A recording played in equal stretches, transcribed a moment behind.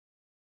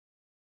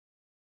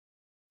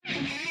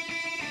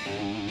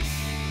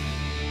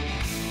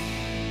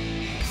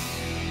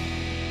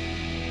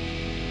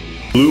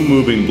Blue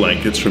moving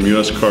blankets from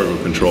U.S. Cargo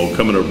Control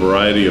come in a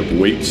variety of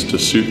weights to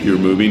suit your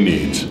moving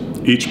needs.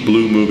 Each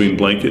blue moving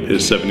blanket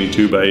is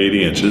 72 by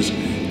 80 inches,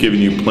 giving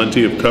you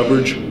plenty of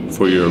coverage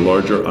for your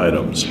larger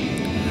items.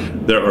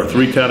 There are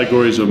 3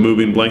 categories of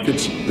moving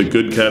blankets: the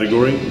good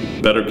category,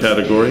 better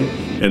category,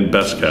 and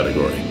best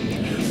category.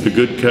 The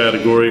good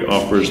category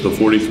offers the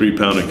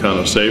 43-pound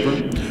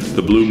Econo-Saver.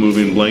 The blue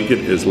moving blanket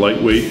is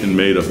lightweight and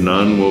made of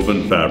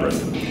non-woven fabric.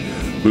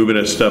 Moving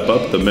a step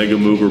up, the Mega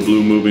Mover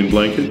Blue Moving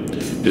Blanket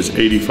is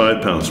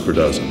 85 pounds per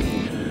dozen.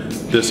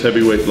 This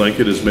heavyweight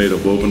blanket is made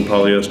of woven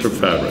polyester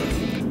fabric.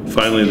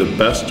 Finally, the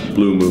best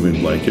blue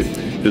moving blanket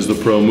is the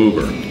Pro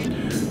Mover.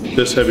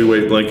 This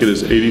heavyweight blanket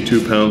is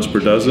 82 pounds per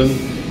dozen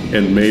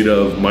and made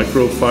of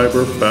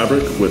microfiber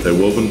fabric with a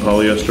woven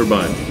polyester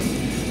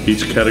binding.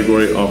 Each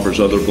category offers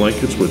other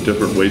blankets with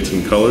different weights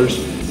and colors,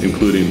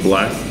 including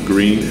black,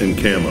 green, and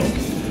camo.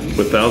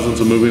 With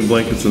thousands of moving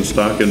blankets in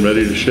stock and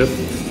ready to ship,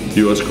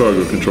 U.S.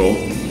 Cargo Control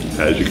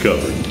has you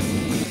covered.